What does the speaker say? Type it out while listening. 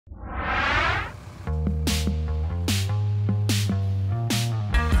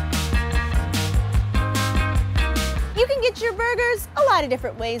You can get your burgers a lot of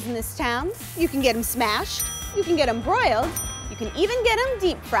different ways in this town. You can get them smashed, you can get them broiled, you can even get them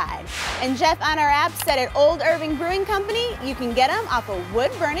deep fried. And Jeff on our app said at Old Irving Brewing Company, you can get them off a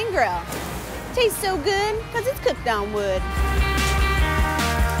wood-burning grill. Tastes so good because it's cooked on wood.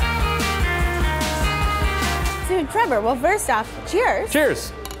 So Trevor, well first off, cheers.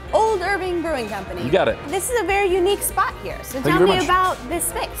 Cheers. Old Irving Brewing Company. You got it. This is a very unique spot here, so tell me about this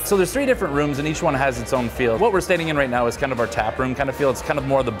space. So there's 3 different rooms and each one has its own feel. What we're standing in right now is kind of our tap room kind of feel. It's kind of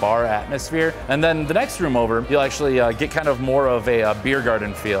more of the bar atmosphere. And then the next room over, you'll actually get kind of more of a beer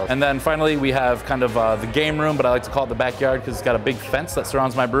garden feel. And then finally we have kind of the game room, but I like to call it the backyard because it's got a big fence that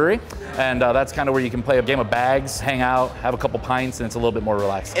surrounds my brewery. And that's kind of where you can play a game of bags, hang out, have a couple pints, and it's a little bit more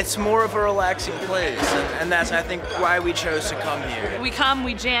relaxed. It's more of a relaxing place, and that's, I think, why we chose to come here. We come,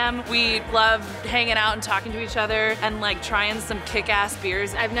 we jam, we love hanging out and talking to each other and like trying some kick-ass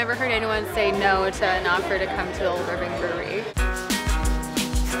beers. I've never heard anyone say no to an offer to come to Old Irving Brewery.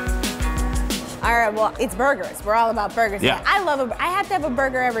 All right, well, it's burgers. We're all about burgers. Yeah. I have to have a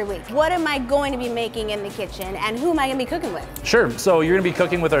burger every week. What am I going to be making in the kitchen, and who am I gonna be cooking with? Sure, so you're gonna be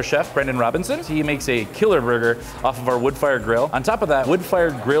cooking with our chef, Brendan Robinson. He makes a killer burger off of our wood-fired grill. On top of that,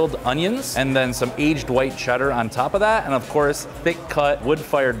 wood-fired grilled onions, and then some aged white cheddar on top of that, and of course, thick-cut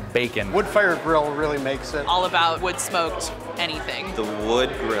wood-fired bacon. Wood-fired grill really makes it. All about wood-smoked anything. The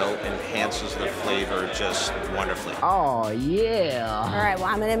wood grill enhances the flavor just wonderfully. Oh, yeah. All right, well,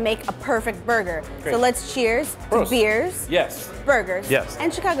 I'm gonna make a perfect burger. Great. So let's cheers to Prost. beers, Yes. burgers, Yes.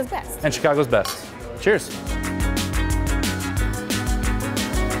 and Chicago's best. And Chicago's best. Cheers.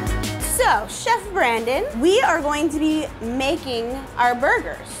 So, Chef Brandon, we are going to be making our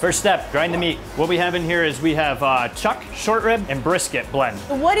burgers. First step, grind the meat. What we have in here is we have chuck, short rib, and brisket blend.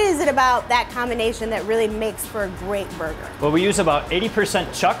 What is it about that combination that really makes for a great burger? Well, we use about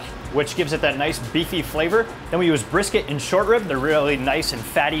 80% chuck, which gives it that nice beefy flavor. Then we use brisket and short rib. They're really nice and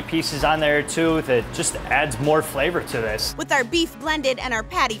fatty pieces on there too that just adds more flavor to this. With our beef blended and our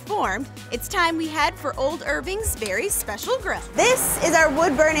patty formed, it's time we head for Old Irving's very special grill. This is our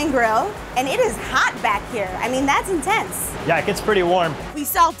wood-burning grill, and it is hot back here. I mean, that's intense. Yeah, it gets pretty warm. We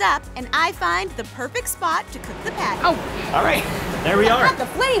salt up, and I find the perfect spot to cook the patty. Oh, all right, there we are. Not the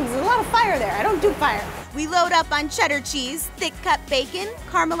flames, there's a lot of fire there. I don't do fire. We load up on cheddar cheese, thick-cut bacon,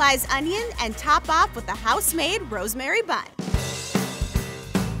 caramelized onion, and top off with a house-made rosemary bun.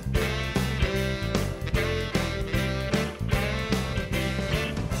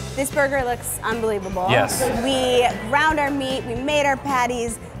 This burger looks unbelievable. Yes. We ground our meat, we made our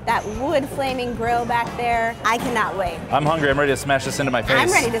patties, that wood flaming grill back there. I cannot wait. I'm hungry. I'm ready to smash this into my face.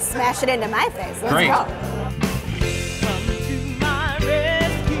 I'm ready to smash it into my face. Let's Great. go.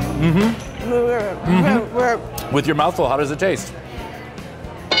 With your mouth full, how does it taste?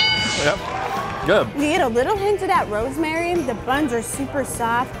 Yep. Good. You get a little hint of that rosemary. The buns are super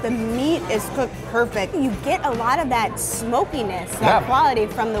soft. The meat is cooked perfect. You get a lot of that smokiness, that quality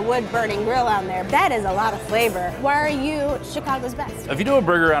from the wood burning grill on there. That is a lot of flavor. Why are you Chicago's best? If you do a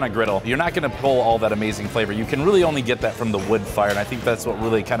burger on a griddle, you're not gonna pull all that amazing flavor. You can really only get that from the wood fire, and I think that's what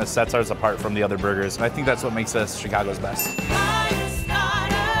really kind of sets ours apart from the other burgers. And I think that's what makes us Chicago's best.